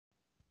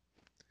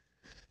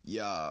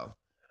Yeah,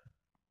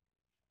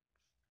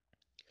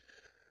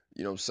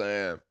 you know what I'm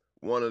saying?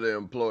 One of the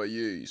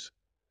employees.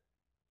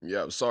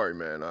 Yeah, sorry,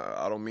 man.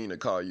 I don't mean to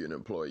call you an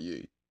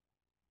employee.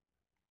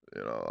 I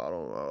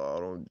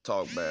don't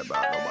talk bad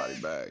about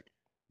nobody back.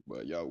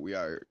 But yo, we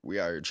out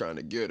here trying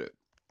to get it.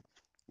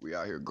 We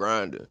out here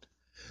grinding,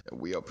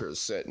 and we up here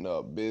setting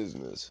up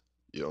business.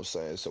 You know what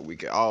I'm saying? So we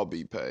can all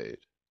be paid.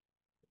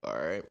 All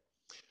right.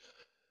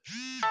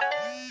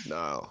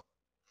 Now,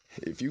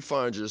 if you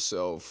find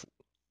yourself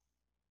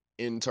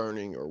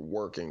interning or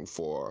working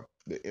for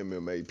the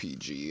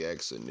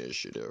MMAPGX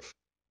initiative,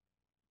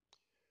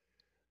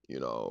 you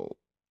know,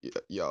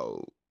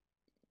 yo,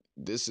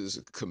 this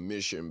is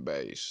commission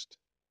based,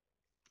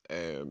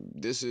 and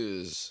this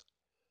is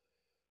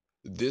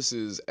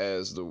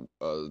as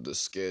the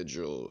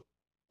schedule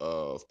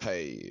of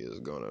pay is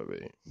gonna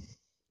be.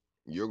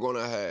 You're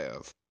gonna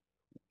have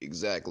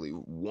exactly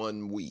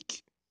 1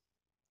 week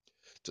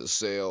to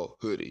sell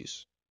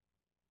hoodies.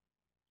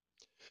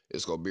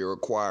 It's gonna be a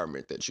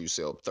requirement that you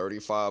sell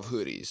 35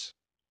 hoodies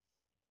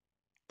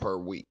per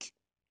week,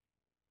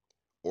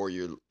 or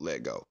you're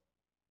let go.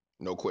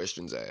 No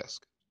questions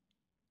asked.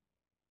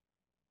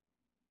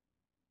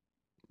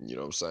 You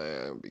know what I'm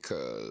saying?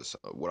 Because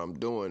what I'm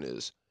doing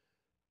is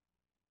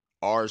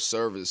our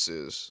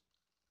services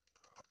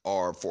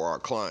are for our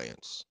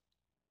clients.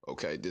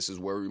 Okay, this is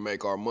where we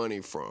make our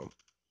money from.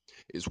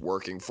 Is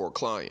working for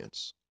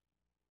clients.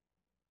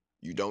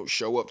 You don't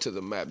show up to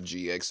the Map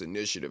GX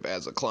initiative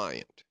as a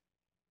client.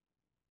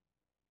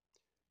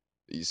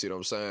 You see what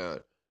I'm saying?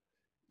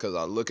 Because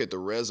I look at the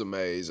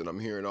resumes and I'm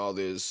hearing all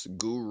this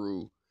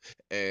guru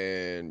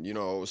and, you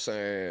know what I'm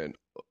saying,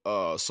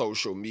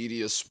 social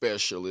media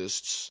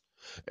specialists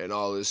and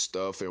all this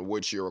stuff, and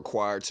what you're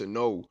required to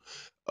know.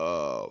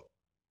 Uh,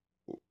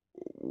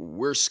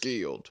 we're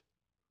skilled.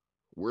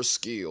 We're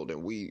skilled,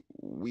 and we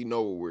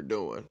know what we're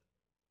doing.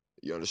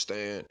 You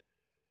understand?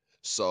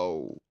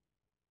 So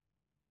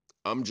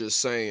I'm just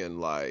saying,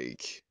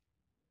 like,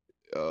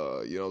 you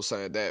know what I'm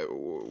saying, that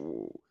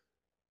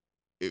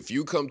if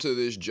you come to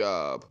this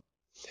job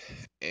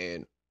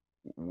and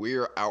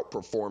we're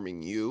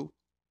outperforming you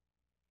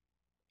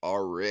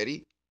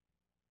already,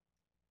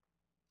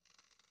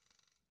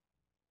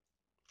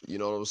 you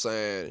know what I'm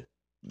saying?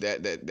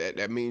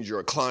 That means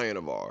you're a client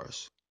of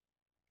ours.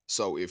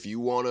 So if you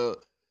want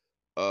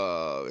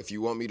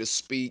me to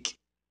speak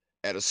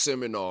at a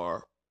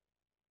seminar,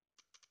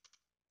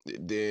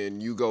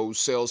 then you go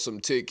sell some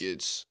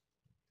tickets.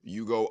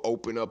 You go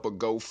open up a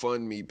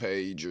GoFundMe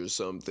page or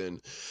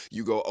something.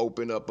 You go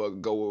open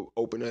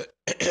an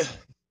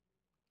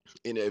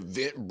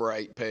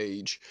Eventbrite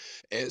page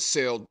and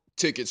sell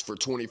tickets for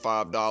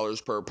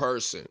 $25 per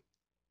person.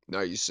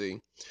 Now you see.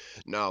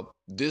 Now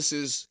this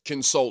is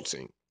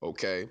consulting,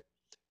 okay?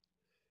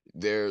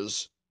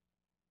 There's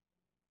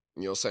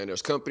you know what I'm saying,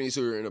 there's companies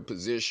who are in a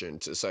position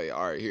to say,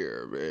 all right,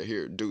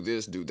 here, do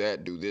this, do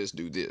that, do this,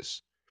 do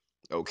this.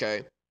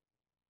 Okay?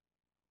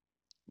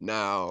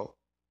 Now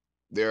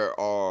there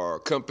are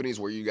companies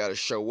where you gotta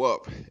show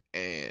up,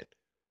 and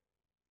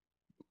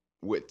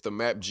with the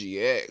Map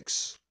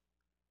GX,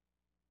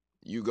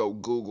 you go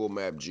Google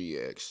Map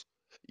GX.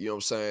 You know what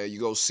I'm saying? You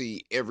go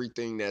see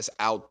everything that's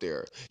out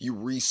there. You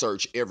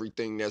research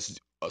everything that's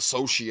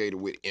associated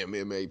with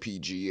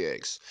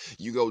MMAPGX.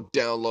 You go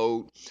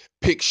download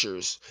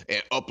pictures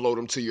and upload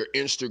them to your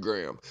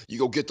Instagram. You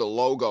go get the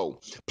logo,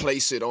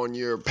 place it on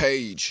your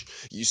page.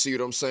 You see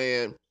what I'm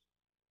saying?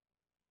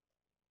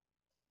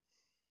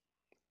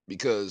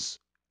 Because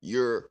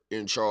you're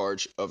in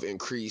charge of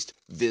increased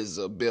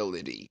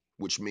visibility,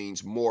 which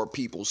means more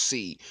people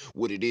see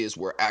what it is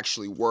we're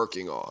actually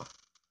working on.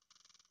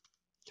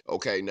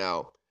 Okay,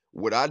 now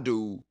what I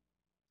do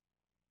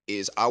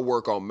is I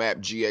work on Map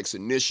GX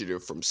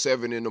initiative from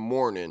 7 in the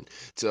morning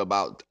to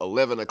about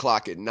 11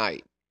 o'clock at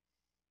night,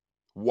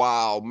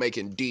 while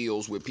making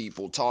deals with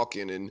people,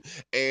 talking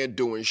and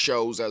doing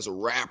shows as a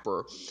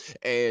rapper,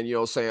 and you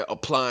know what I'm saying,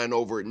 applying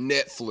over at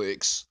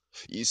Netflix.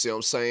 You see what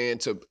I'm saying,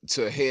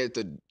 to head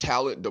the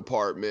talent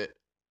department,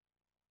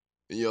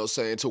 you know what I'm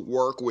saying, to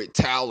work with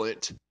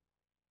talent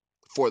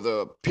for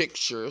the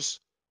pictures.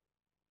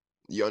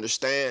 You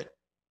understand?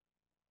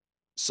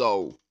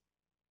 So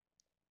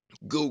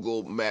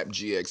Google Map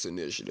GX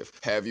initiative.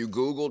 Have you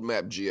Googled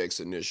Map GX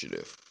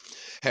initiative?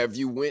 Have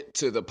you went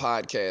to the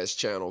podcast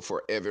channel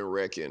for Evan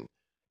Reckon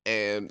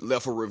and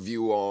left a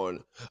review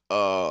on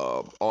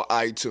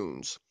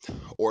iTunes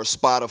or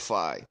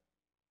Spotify?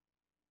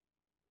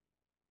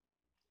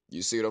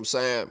 You see what I'm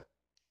saying?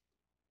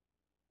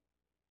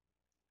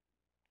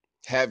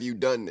 Have you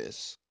done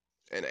this?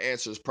 And the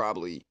answer is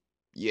probably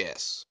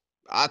yes.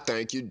 I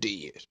think you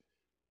did.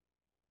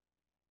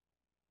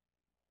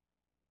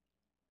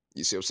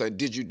 You see what I'm saying?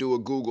 Did you do a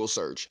Google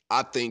search?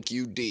 I think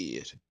you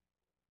did.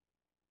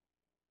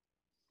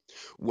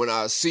 When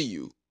I see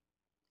you,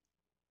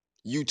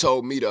 you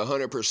told me the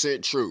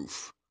 100%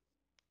 truth.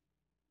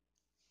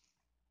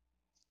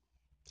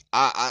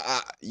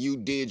 You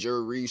did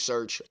your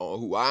research on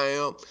who I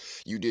am.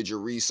 You did your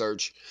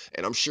research,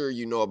 and I'm sure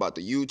you know about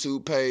the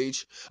YouTube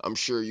page. I'm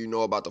sure you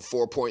know about the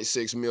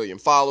 4.6 million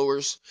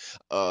followers.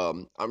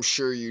 I'm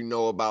sure you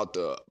know about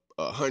the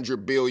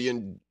 100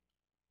 billion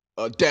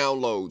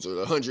downloads or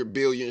the 100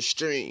 billion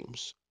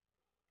streams.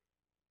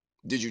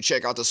 Did you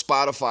check out the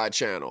Spotify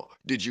channel?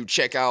 Did you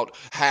check out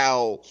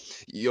how,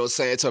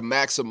 saying, to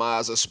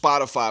maximize a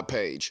Spotify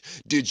page?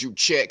 Did you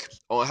check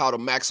on how to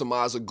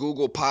maximize a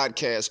Google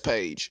podcast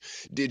page?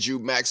 Did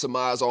you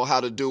maximize on how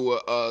to do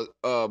a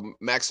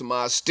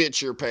maximize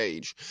Stitcher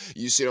page?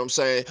 You see what I'm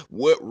saying?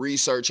 What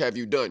research have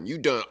you done?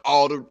 You've done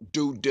all the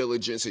due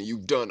diligence and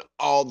you've done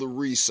all the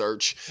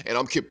research, and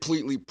I'm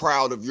completely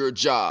proud of your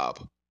job.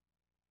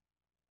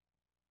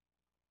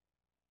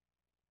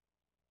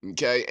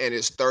 Okay, and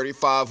it's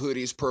 35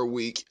 hoodies per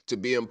week to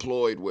be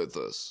employed with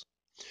us.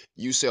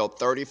 You sell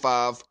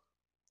 35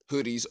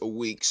 hoodies a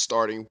week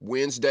starting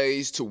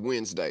Wednesdays to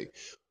Wednesday.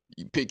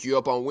 You pick you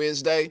up on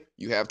Wednesday,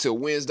 you have till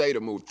Wednesday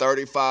to move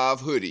 35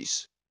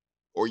 hoodies,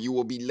 or you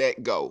will be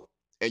let go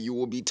and you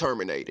will be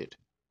terminated.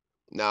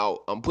 Now,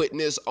 I'm putting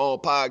this on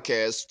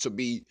podcast to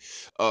be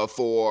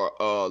for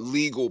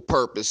legal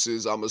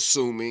purposes, I'm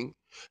assuming.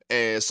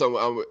 And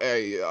so,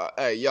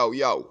 hey,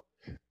 yo.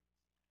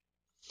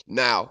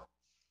 Now,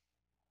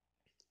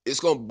 it's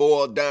going to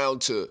boil down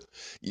to,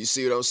 you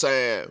see what I'm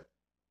saying?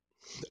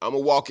 I'm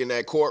going to walk in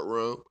that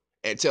courtroom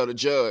and tell the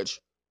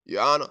judge,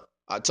 Your Honor,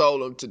 I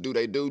told them to do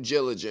their due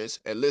diligence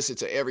and listen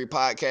to every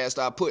podcast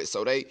I put.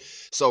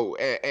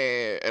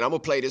 And I'm going to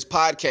play this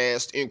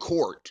podcast in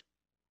court.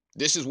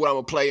 This is what I'm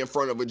going to play in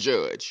front of a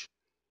judge.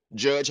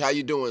 Judge, how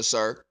you doing,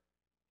 sir?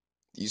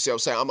 You see what I'm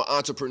saying? I'm an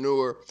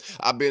entrepreneur.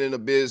 I've been in the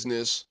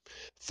business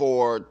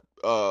for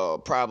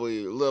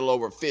probably a little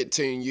over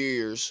 15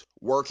 years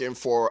working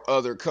for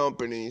other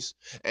companies,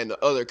 and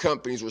the other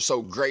companies were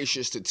so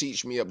gracious to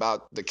teach me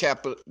about the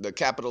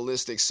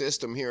capitalistic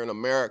system here in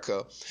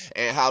America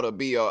and how to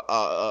be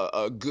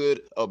a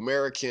good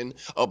American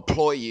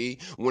employee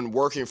when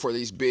working for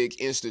these big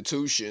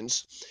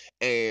institutions.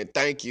 And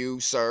thank you,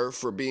 sir,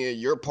 for being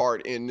your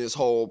part in this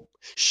whole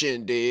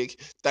shindig.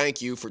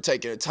 Thank you for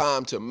taking the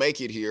time to make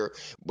it here.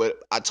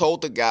 But I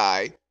told the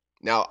guy,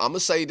 now I'm going to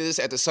say this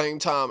at the same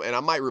time, and I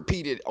might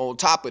repeat it on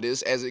top of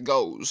this as it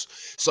goes,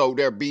 so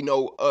there be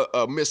no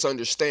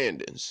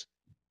misunderstandings.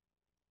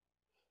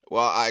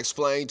 Well, I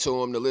explained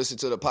to him to listen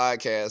to the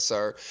podcast,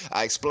 sir.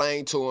 I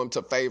explained to him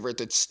to favorite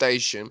the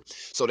station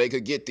so they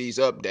could get these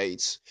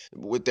updates.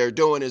 What they're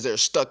doing is they're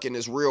stuck in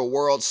this real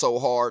world so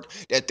hard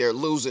that they're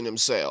losing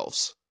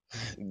themselves.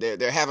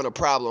 They're having a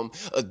problem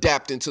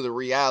adapting to the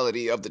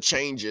reality of the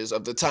changes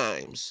of the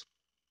times.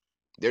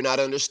 They're not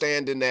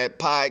understanding that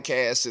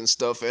podcasts and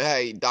stuff. And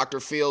hey, Dr.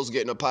 Phil's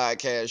getting a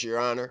podcast, Your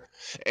Honor.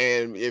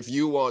 And if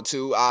you want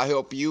to, I'll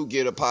help you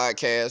get a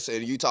podcast.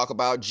 And you talk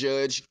about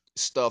judge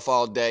stuff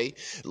all day,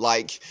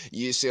 like,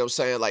 you see what I'm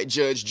saying, like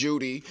Judge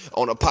Judy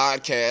on a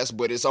podcast,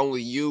 but it's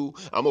only you.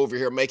 I'm over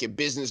here making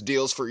business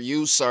deals for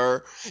you,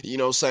 sir. You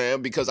know what I'm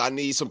saying? Because I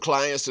need some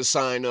clients to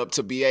sign up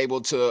to be able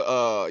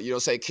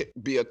to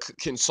be a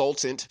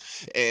consultant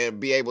and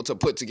be able to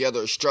put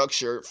together a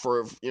structure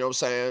for, you know what I'm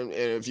saying?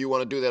 And if you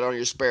want to do that on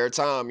your spare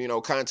time,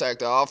 contact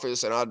the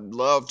office, and I'd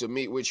love to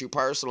meet with you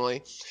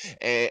personally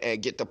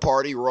and get the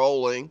party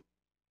rolling.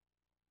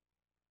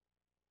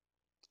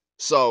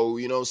 So,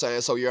 you know what I'm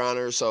saying? So, Your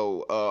Honor, I'm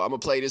going to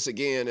play this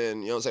again.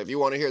 And, you know what I'm saying? If you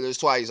want to hear this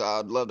twice,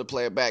 I'd love to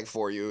play it back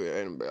for you.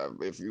 And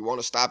if you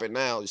want to stop it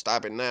now,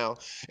 stop it now.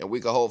 And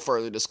we can hold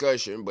further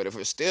discussion. But if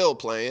it's still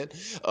playing,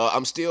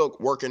 I'm still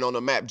working on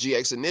the MAP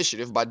GX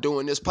initiative by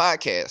doing this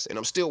podcast. And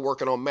I'm still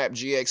working on MAP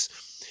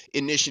GX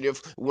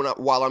initiative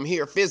while I'm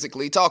here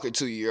physically talking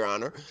to you, Your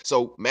Honor.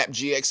 So, MAP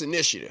GX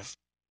initiative.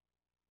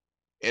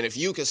 And if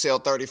you can sell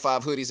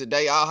 35 hoodies a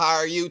day, I'll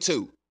hire you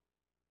too,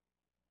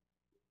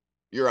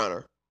 Your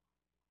Honor.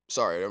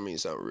 Sorry, I don't mean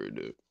sound rude,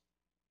 dude.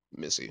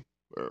 Missy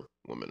or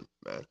woman,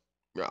 man.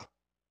 Yeah.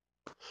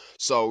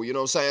 So you know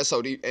what I'm saying.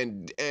 So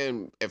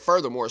and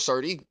furthermore,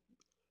 sir,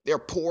 they're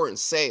poor in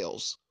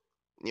sales.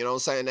 You know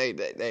what I'm saying.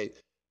 They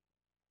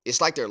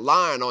it's like they're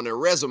lying on their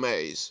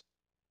resumes.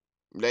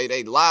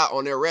 They lie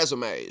on their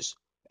resumes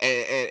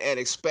and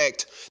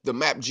expect the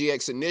MAP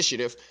GX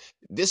initiative.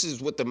 This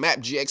is what the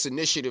MAP GX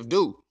initiative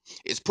do.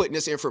 It's putting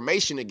this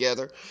information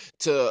together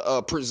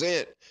to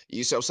present.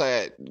 You see what I'm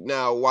saying?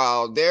 Now,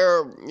 while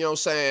they're, you know what I'm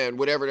saying,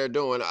 whatever they're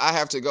doing, I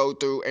have to go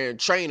through and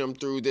train them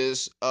through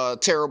this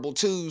terrible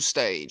 2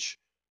 stage.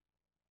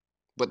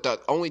 But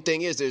the only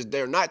thing is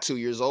they're not 2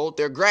 years old.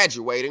 They're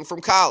graduating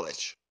from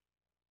college,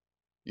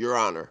 Your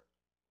Honor.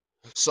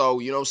 So,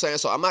 you know what I'm saying?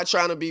 So I'm not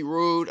trying to be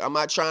rude. I'm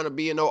not trying to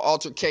be in no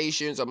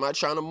altercations. I'm not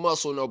trying to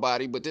muscle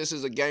nobody, but this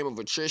is a game of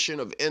attrition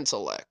of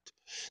intellect.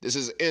 This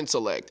is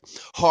intellect.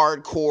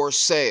 Hardcore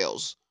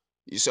sales.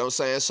 You see what I'm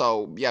saying?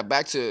 So, yeah,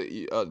 back to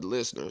the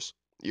listeners.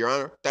 Your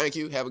Honor, thank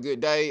you. Have a good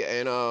day.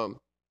 And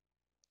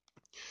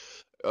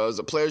it's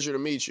a pleasure to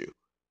meet you.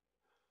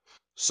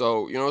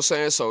 So, you know what I'm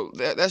saying? So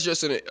that's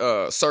just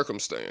a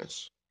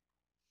circumstance.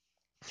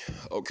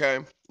 Okay?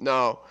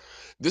 Now,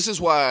 This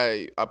is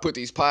why I put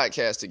these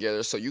podcasts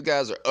together, so you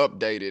guys are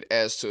updated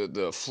as to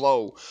the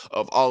flow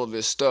of all of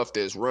this stuff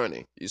that's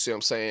running. You see what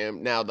I'm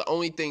saying? Now, the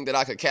only thing that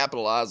I could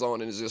capitalize on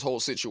in this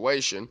whole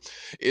situation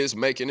is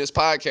making this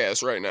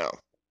podcast right now.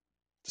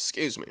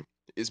 Excuse me,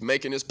 is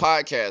making this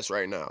podcast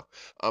right now.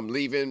 I'm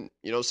leaving,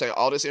 saying,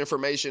 all this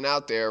information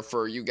out there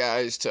for you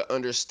guys to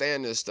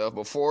understand this stuff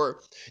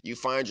before you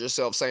find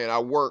yourself saying, I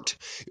worked,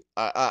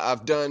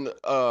 I've done,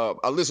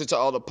 I listened to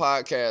all the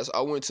podcasts.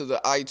 I went to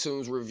the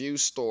iTunes review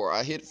store.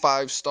 I hit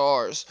 5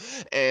 stars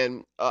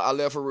and I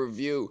left a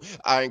review.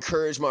 I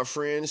encourage my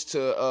friends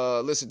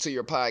to listen to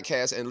your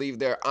podcast and leave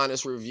their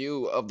honest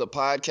review of the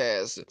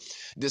podcast.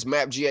 This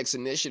Map GX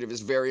initiative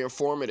is very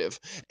informative,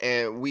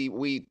 and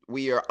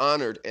we are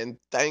honored and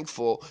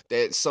thankful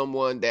that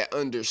someone that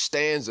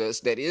understands us,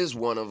 that is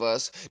one of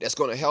us, that's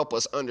going to help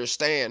us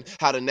understand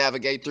how to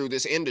navigate through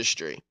this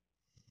industry.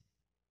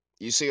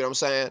 You see what I'm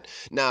saying?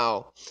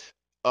 Now,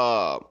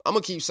 I'm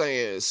gonna keep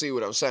saying see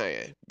what I'm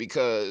saying,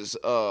 because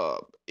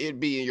it'd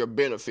be in your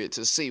benefit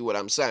to see what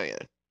I'm saying.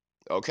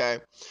 Okay.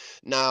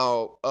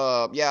 Now,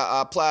 yeah,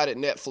 I applied at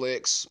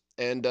Netflix,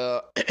 and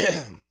I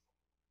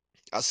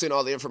sent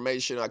all the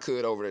information I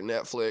could over to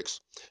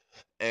Netflix,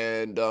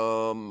 and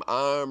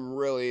I'm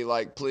really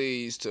like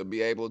pleased to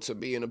be able to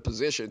be in a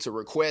position to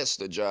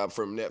request a job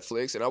from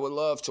Netflix, and I would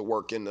love to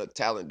work in the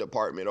talent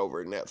department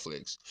over at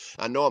Netflix.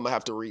 I know I'm gonna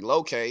have to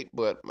relocate,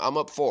 but I'm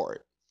up for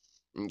it.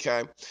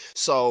 Okay.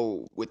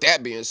 So with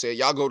that being said,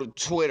 y'all go to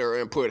Twitter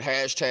and put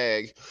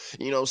hashtag,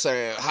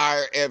 saying,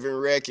 hire Evan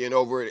Reckon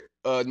over at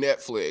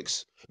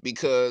Netflix,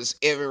 because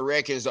Evan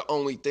Reckon is the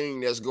only thing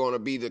that's going to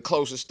be the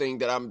closest thing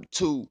that I'm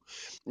to,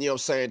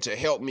 saying, to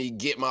help me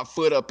get my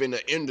foot up in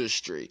the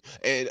industry.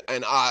 And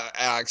I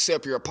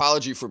accept your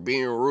apology for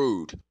being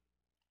rude.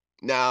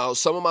 Now,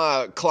 some of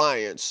my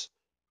clients,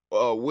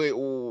 we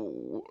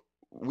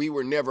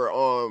were never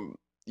on,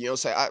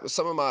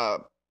 some of my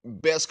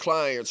best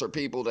clients are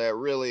people that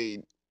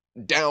really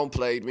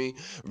downplayed me,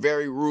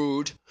 very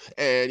rude,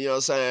 and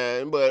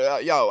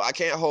but I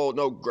can't hold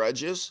no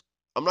grudges.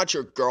 I'm not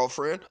your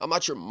girlfriend. I'm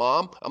not your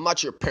mom. I'm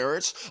not your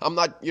parents. I'm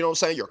not,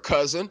 your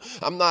cousin.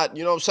 I'm not,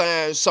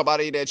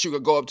 somebody that you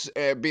could go up to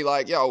and be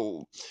like,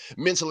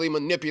 mentally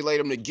manipulate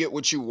them to get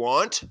what you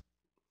want.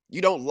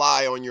 You don't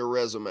lie on your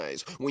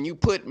resumes. When you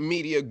put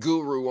media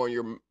guru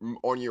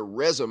on your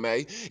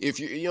resume, if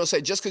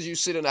say, just because you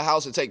sit in a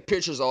house and take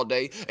pictures all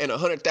day and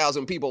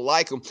 100,000 people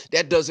like them,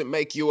 that doesn't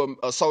make you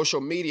a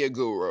social media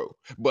guru.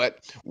 But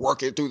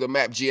working through the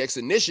Map GX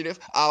initiative,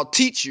 I'll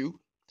teach you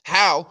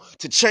how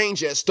to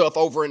change that stuff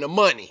over into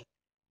money.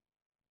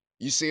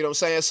 You see what I'm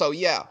saying? So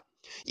yeah,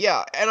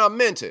 and I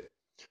meant it.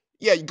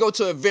 Yeah, you go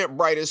to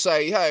Eventbrite and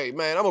say, hey,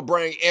 man, I'm going to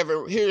bring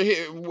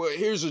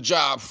here's a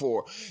job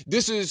for.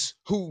 This is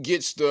who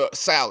gets the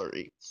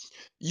salary.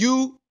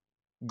 You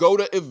go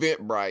to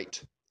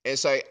Eventbrite and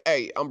say,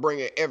 hey, I'm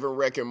bringing Evan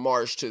Reckon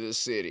Marsh to the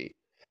city,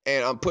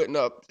 and I'm putting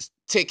up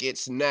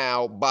tickets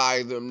now,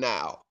 buy them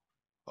now.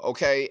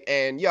 Okay?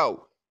 And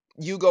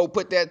you go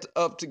put that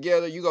up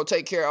together. You go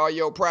take care of all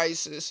your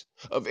prices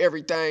of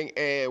everything,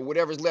 and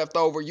whatever's left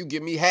over, you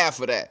give me half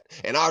of that,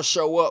 and I'll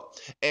show up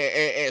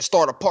and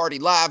start a party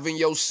live in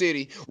your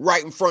city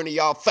right in front of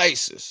y'all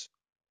faces.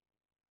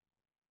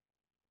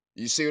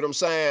 You see what I'm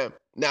saying?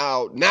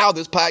 Now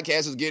this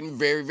podcast is getting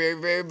very,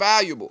 very, very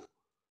valuable.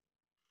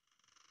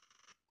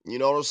 You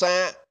know what I'm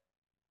saying?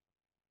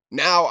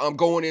 Now I'm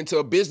going into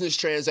a business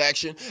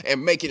transaction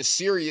and making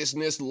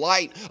seriousness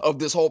light of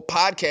this whole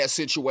podcast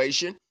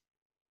situation.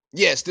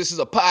 Yes, this is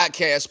a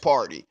podcast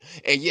party.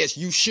 And yes,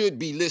 you should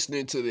be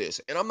listening to this.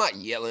 And I'm not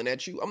yelling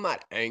at you. I'm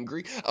not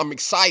angry. I'm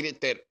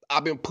excited that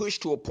I've been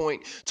pushed to a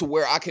point to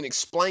where I can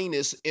explain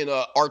this in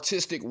an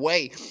artistic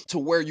way to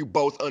where you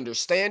both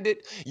understand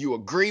it, you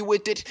agree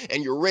with it,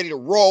 and you're ready to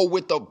roll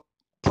with the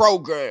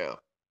program.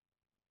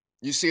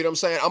 You see what I'm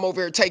saying? I'm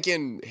over here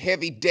taking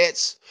heavy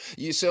debts.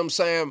 You see what I'm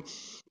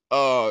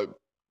saying?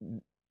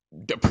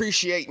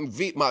 Depreciating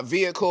my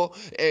vehicle.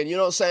 And you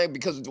know what I'm saying?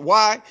 Because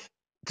why?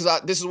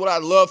 Because this is what I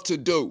love to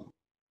do.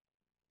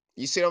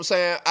 You see what I'm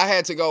saying? I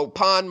had to go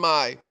pawn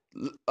my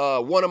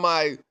one of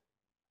my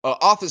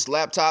office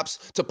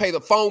laptops to pay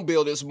the phone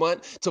bill this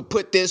month to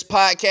put this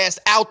podcast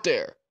out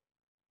there.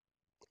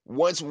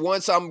 Once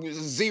I'm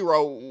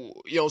zero,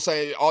 you know what I'm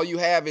saying, all you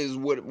have is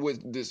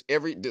with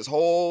this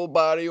whole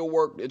body of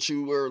work that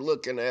you are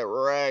looking at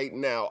right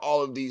now,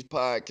 all of these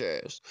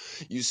podcasts.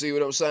 You see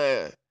what I'm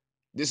saying?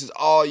 This is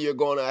all you're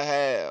gonna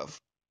have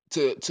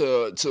to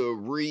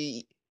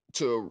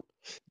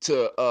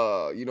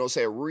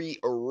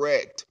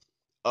re-erect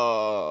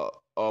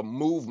a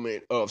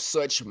movement of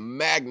such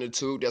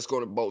magnitude that's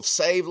going to both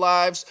save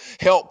lives,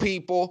 help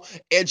people,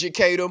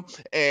 educate them,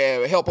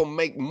 and help them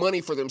make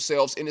money for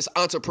themselves in this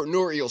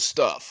entrepreneurial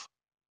stuff.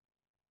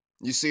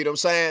 You see what I'm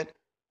saying?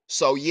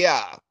 So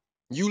yeah,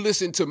 you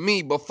listen to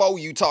me before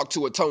you talk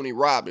to a Tony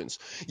Robbins.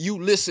 You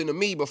listen to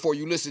me before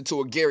you listen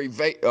to a Gary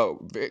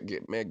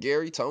man,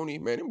 Gary, Tony,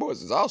 man, them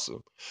boys is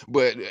awesome.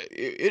 But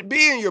it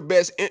be in your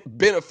best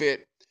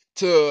benefit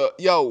to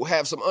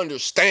have some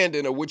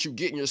understanding of what you're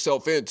getting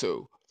yourself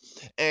into.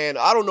 And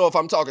I don't know if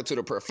I'm talking to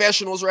the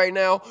professionals right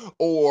now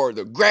or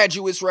the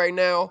graduates right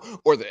now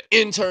or the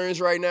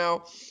interns right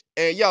now.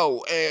 And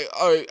yo,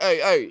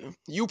 hey,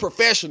 you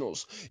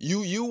professionals,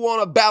 you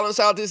want to balance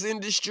out this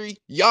industry?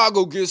 Y'all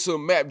go get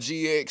some Map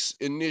GX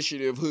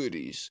initiative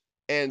hoodies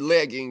and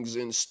leggings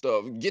and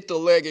stuff. Get the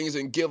leggings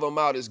and give them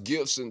out as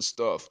gifts and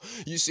stuff.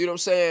 You see what I'm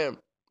saying?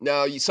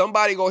 Now,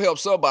 somebody go help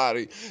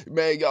somebody,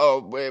 man. You know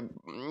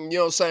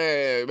what I'm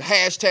saying?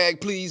 Hashtag,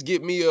 please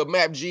get me a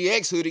Map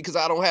GX hoodie because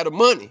I don't have the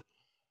money.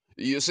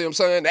 You see what I'm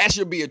saying? That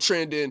should be a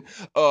trending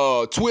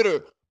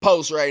Twitter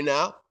post right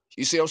now.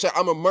 You see what I'm saying?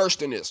 I'm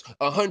immersed in this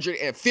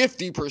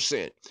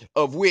 150%,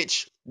 of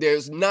which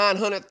there's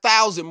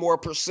 900,000 more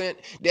percent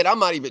that I'm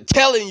not even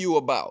telling you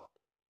about.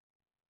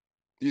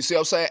 You see what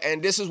I'm saying?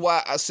 And this is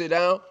why I sit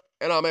down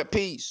and I'm at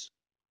peace.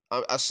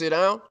 I sit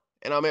down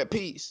and I'm at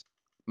peace.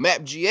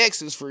 Map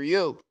GX is for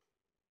you.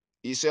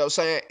 You see what I'm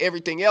saying?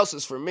 Everything else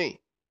is for me.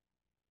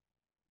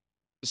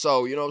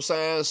 So, you know what I'm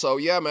saying? So,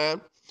 yeah,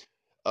 man.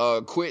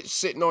 Quit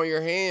sitting on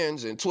your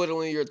hands and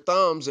twiddling your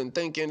thumbs and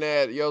thinking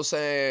that, you know what I'm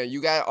saying,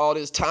 you got all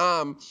this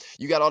time,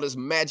 you got all this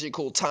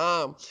magical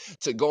time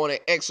to go on and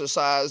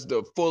exercise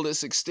the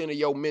fullest extent of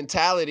your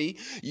mentality.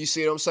 You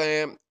see what I'm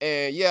saying?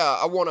 And yeah,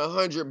 I want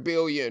 100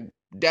 billion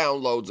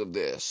downloads of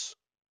this.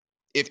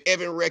 If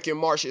Evan Reckon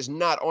Marsh is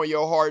not on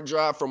your hard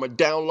drive from a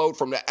download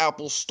from the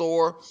Apple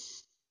Store,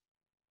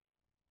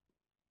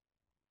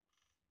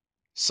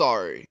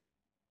 sorry.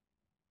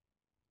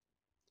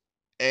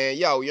 And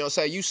yo, you know what I'm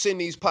saying? You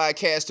send these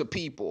podcasts to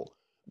people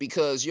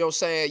because, you know what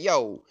I'm saying?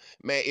 Yo,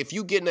 man, if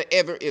you getting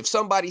if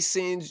somebody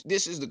sends,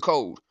 this is the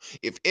code.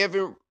 If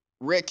Evan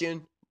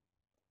Reckon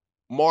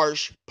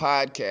Marsh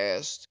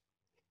podcast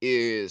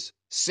is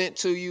sent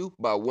to you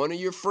by one of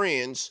your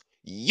friends,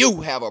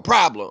 you have a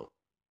problem.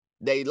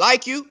 They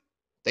like you,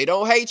 they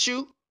don't hate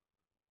you,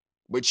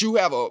 but you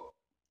have a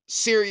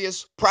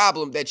serious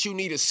problem that you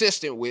need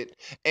assistance with,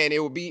 and it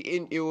will be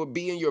in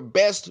your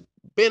best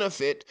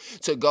benefit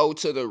to go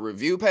to the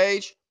review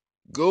page,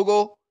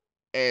 Google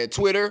and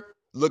Twitter.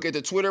 Look at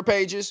the Twitter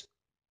pages.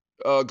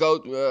 Go.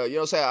 You know what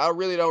I'm saying? I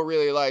really don't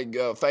like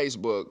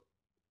Facebook.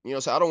 You know what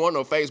I'm saying? I don't want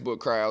no Facebook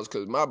crowds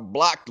because my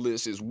block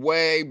list is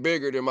way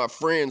bigger than my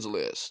friends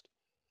list,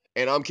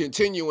 and I'm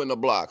continuing to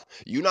block.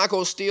 You're not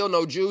gonna steal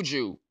no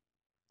juju.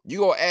 You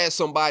gonna ask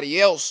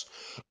somebody else,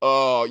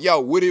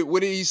 yo, what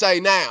did he say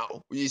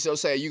now? You so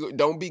say you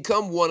don't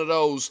become one of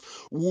those.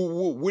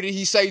 What did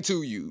he say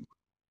to you,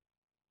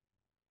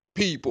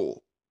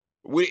 people?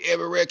 What did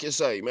Evan Record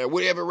say, man?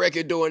 What Evan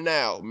Record doing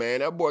now,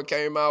 man? That boy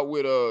came out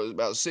with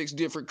about 6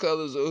 different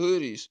colors of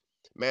hoodies.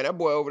 Man, that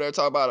boy over there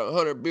talking about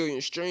 100 billion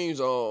streams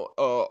on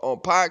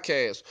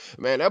podcasts.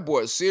 Man, that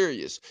boy is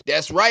serious.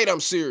 That's right, I'm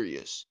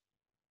serious.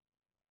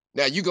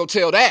 Now you go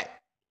tell that.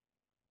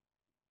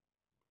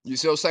 You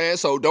see what I'm saying?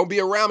 So don't be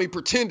around me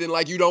pretending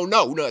like you don't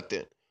know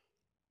nothing.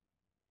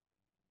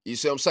 You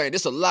see what I'm saying?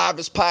 This is the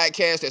livest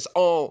podcast that's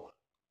on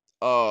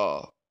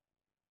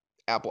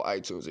Apple,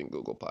 iTunes, and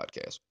Google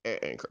Podcasts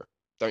and Anchor.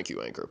 Thank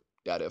you,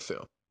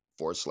 Anchor.fm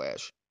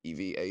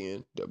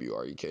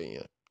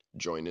 /EVANWREKN.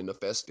 Join in the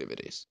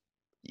festivities.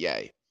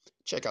 Yay.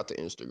 Check out the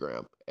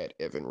Instagram at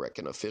Evan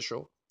Reckon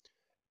Official.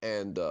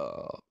 And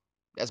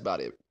that's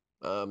about it.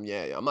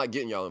 Yeah, I'm not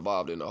getting y'all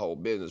involved in the whole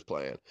business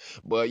plan.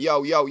 But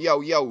yo,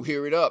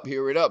 hear it up.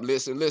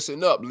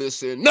 Listen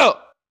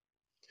up.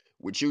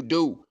 What you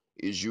do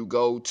is you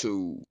go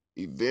to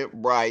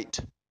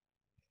Eventbrite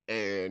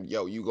and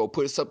yo, you go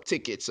put some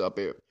tickets up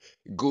there.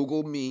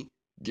 Google me,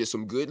 get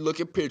some good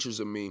looking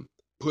pictures of me,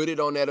 put it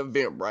on that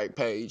Eventbrite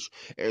page,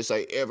 and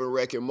say Evan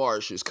Reckon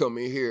Marsh is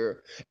coming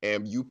here,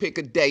 and you pick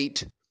a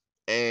date.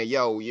 And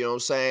yo, you know what I'm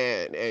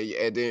saying?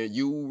 And then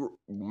you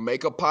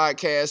make a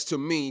podcast to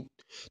me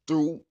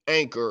through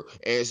Anchor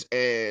and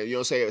you know what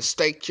I'm saying,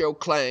 stake your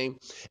claim.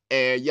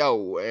 And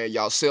yo, and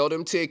y'all sell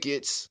them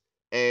tickets.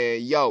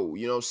 And yo,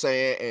 you know what I'm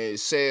saying? And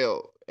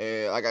sell.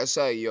 And like I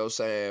say, you know what I'm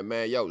saying,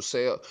 man, yo,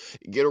 sell,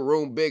 get a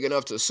room big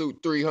enough to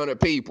suit 300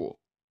 people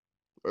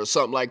or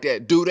something like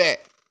that. Do that.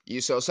 You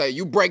see what I'm saying?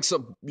 You break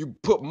some, you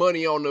put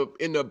money in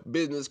the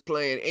business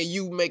plan and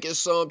you make it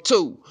some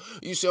too.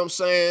 You see what I'm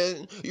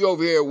saying? You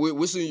over here with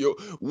what's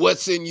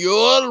in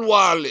your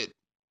wallet?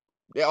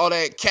 All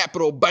that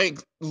Capital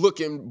Bank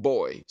looking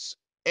boys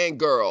and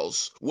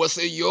girls. What's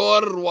in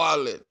your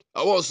wallet?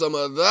 I want some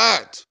of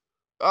that.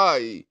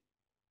 Aye.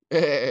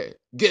 Get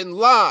in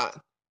line.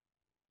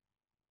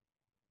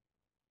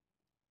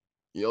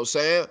 You know what I'm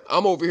saying?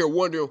 I'm over here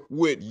wondering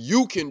what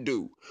you can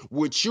do,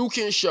 what you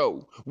can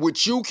show,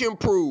 what you can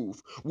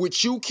prove,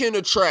 what you can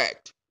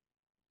attract.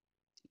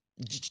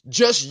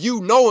 Just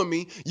you knowing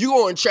me, you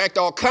gonna attract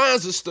all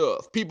kinds of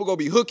stuff. People gonna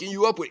be hooking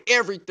you up with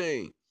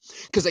everything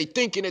because they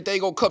thinking that they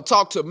gonna come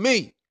talk to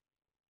me.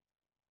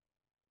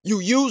 You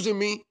using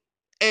me,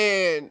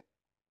 and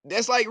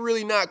that's like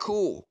really not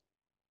cool.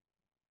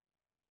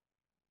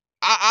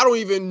 I don't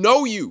even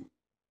know you,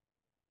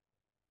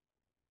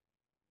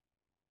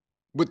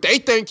 but they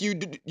think you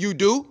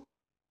do.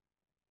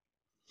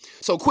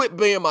 So quit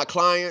being my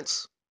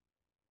clients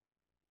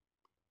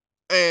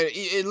and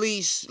at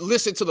least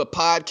listen to the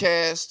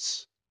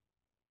podcasts.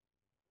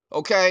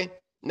 Okay?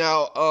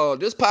 Now,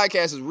 this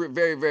podcast is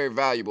very, very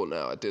valuable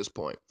now at this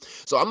point.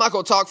 So I'm not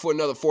going to talk for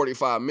another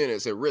 45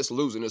 minutes and risk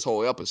losing this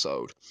whole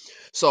episode.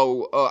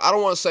 So I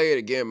don't want to say it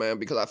again, man,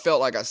 because I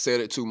felt like I said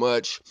it too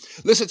much.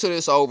 Listen to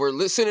this over.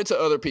 Listen it to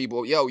other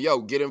people. Yo,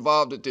 get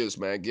involved with this,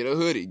 man. Get a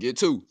hoodie. Get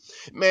two.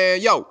 Man,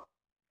 yo,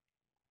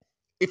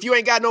 if you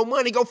ain't got no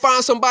money, go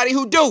find somebody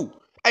who do.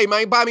 Hey,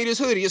 man, buy me this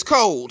hoodie. It's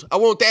cold. I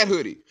want that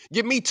hoodie.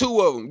 Give me 2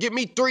 of them. Give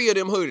me 3 of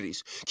them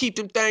hoodies. Keep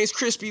them things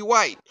crispy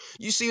white.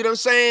 You see what I'm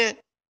saying?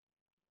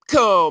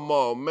 Come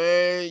on,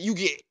 man. You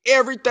get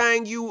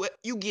everything. You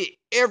get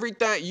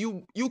everything.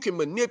 You can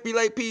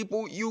manipulate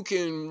people. You can,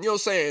 you know what I'm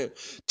saying,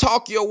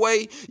 talk your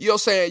way. You know what I'm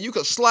saying? You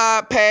can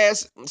slide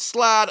past,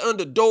 slide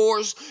under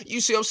doors.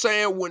 You see what I'm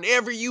saying?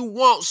 Whenever you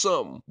want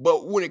something.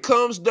 But when it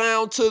comes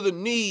down to the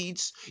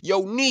needs,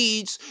 your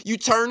needs, you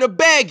turn to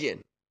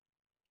begging.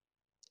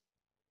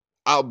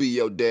 I'll be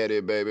your daddy,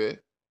 baby.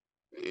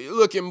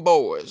 Looking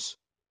boys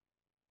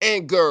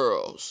and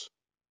girls.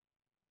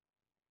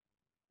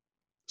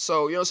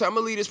 So, you know what I'm saying? I'm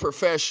going to leave this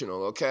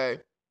professional, okay?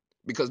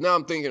 Because now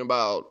I'm thinking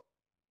about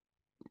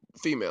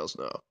females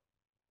now.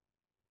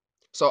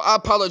 So I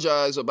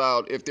apologize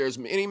about if there's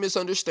any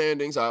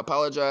misunderstandings. I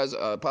apologize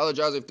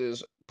if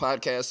this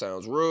podcast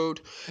sounds rude,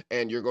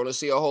 and you're going to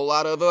see a whole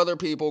lot of other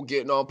people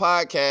getting on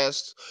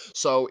podcasts.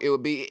 So it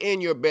would be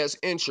in your best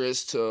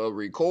interest to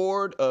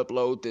record,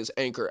 upload this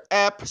Anchor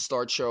app,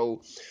 start your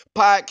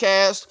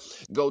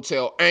podcast, go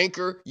tell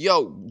Anchor,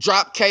 yo,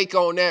 drop cake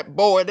on that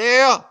boy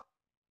there.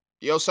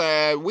 You know what I'm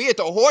saying? We at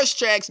the horse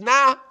tracks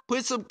now.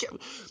 Put some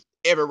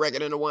every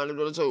record in the 1 and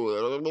the 2.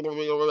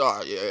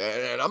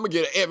 And I'm gonna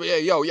get every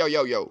yo.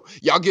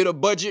 Y'all get a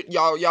budget.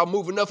 Y'all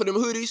move enough of them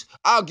hoodies.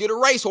 I'll get a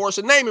racehorse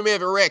and name him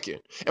every record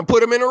and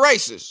put him in the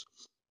races.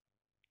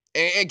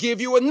 And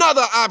give you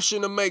another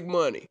option to make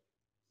money.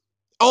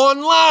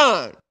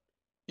 Online.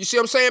 You see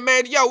what I'm saying,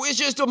 man? Yo, it's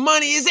just the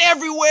money is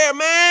everywhere,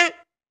 man.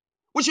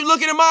 What you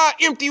looking at my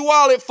empty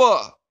wallet for?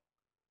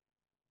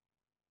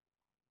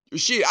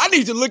 Shit, I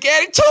need to look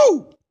at it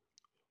too.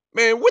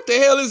 Man, what the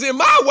hell is in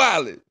my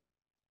wallet?